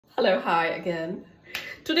Hello, hi again.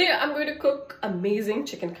 Today I'm going to cook amazing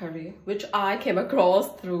chicken curry, which I came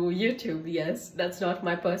across through YouTube. Yes, that's not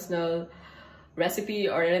my personal recipe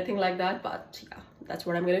or anything like that, but yeah, that's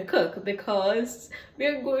what I'm going to cook because we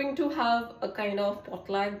are going to have a kind of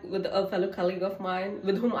potluck with a fellow colleague of mine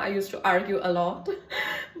with whom I used to argue a lot.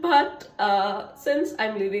 But since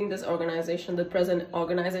I'm leaving this organization, the present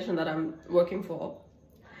organization that I'm working for,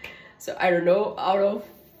 so I don't know, out of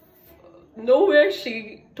nowhere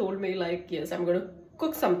she told me like, yes, I'm gonna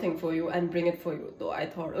cook something for you and bring it for you. So I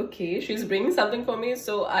thought, okay, she's bringing something for me,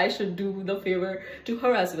 so I should do the favor to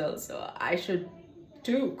her as well. So I should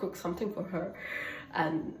do cook something for her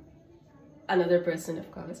and another person, of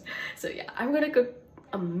course. So yeah, I'm gonna cook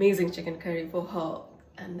amazing chicken curry for her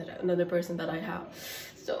and another person that I have.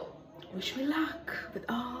 So wish me luck with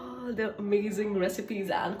all the amazing recipes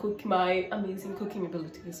and cook my amazing cooking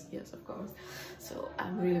abilities. Yes, of course. So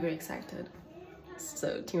I'm really very excited.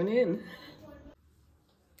 So tune in.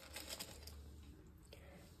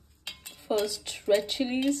 First, red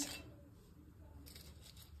chilies.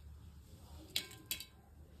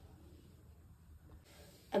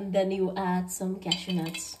 And then you add some cashew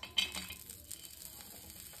nuts.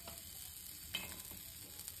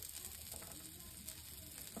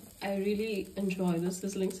 I really enjoy the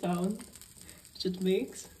sizzling sound which it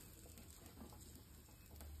makes.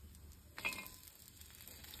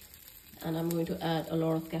 And I'm going to add a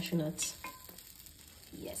lot of cashew nuts.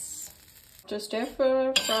 Yes. Just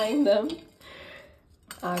after frying them,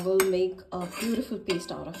 I will make a beautiful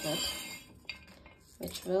paste out of it,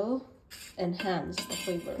 which will enhance the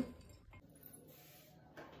flavor.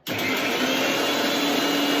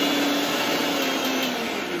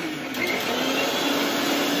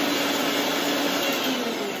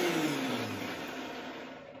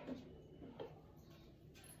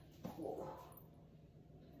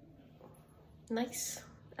 Nice.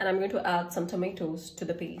 And I'm going to add some tomatoes to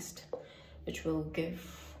the paste, which will give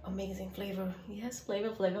amazing flavor. Yes, flavor.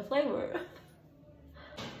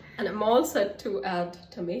 And I'm all set to add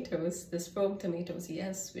tomatoes, the smoked tomatoes,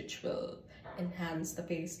 yes, which will enhance the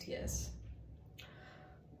paste. Yes,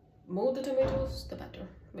 more the tomatoes the better,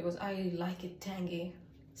 because I like it tangy,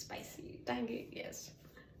 spicy, tangy. Yes.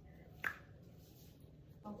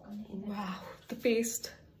 Wow, the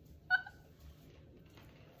paste.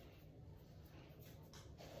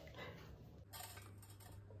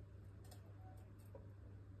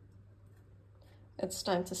 It's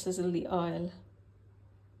time to sizzle the oil.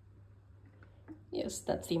 Yes,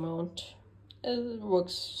 that's the amount. It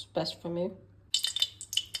works best for me.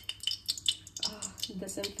 The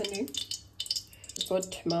symphony.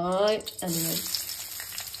 Put my onions.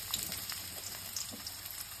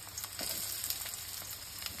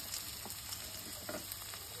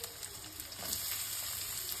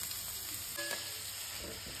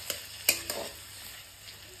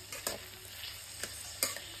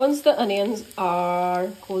 Once the onions are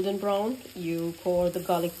golden brown, you pour the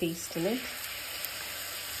garlic paste in it.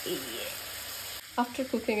 Yeah. After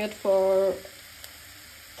cooking it for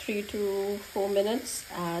 3 to 4 minutes,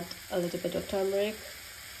 add a little bit of turmeric.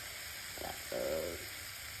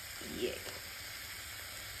 Yeah,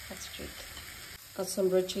 that's great. Add some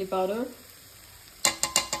red chili powder,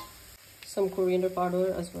 some coriander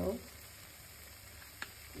powder as well.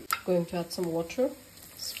 Going to add some water,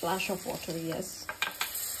 splash of water, yes.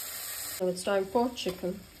 So it's time for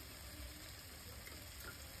chicken.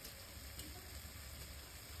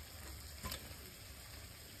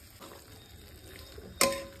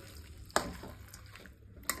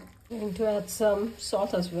 Going to add some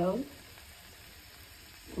salt as well.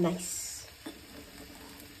 Nice.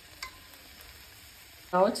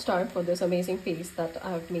 Now it's time for this amazing paste that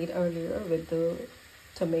I've made earlier with the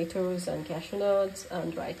tomatoes and cashew nuts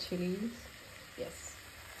and dried chilies. Yes.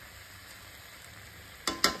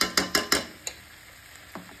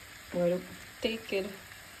 I'm going to take it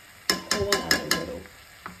whole and a little.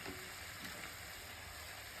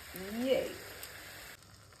 Yay!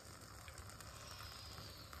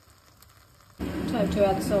 Time to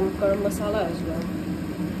add some Garam Masala as well.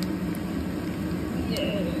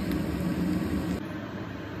 Yay!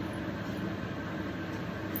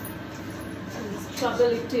 This trouble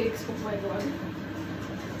it takes, oh my god.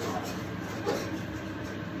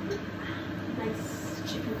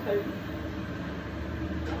 Nice chicken curry.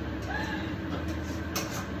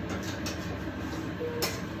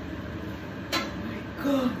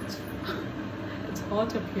 God, it's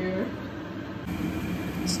hot up here.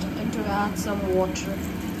 It's time to add some water.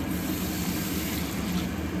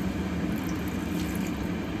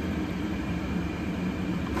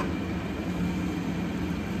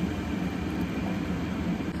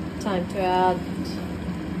 Time to add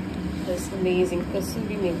this amazing Kasurl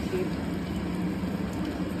Methi.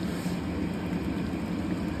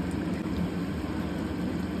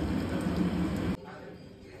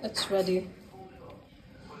 It's ready.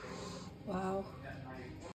 Wow.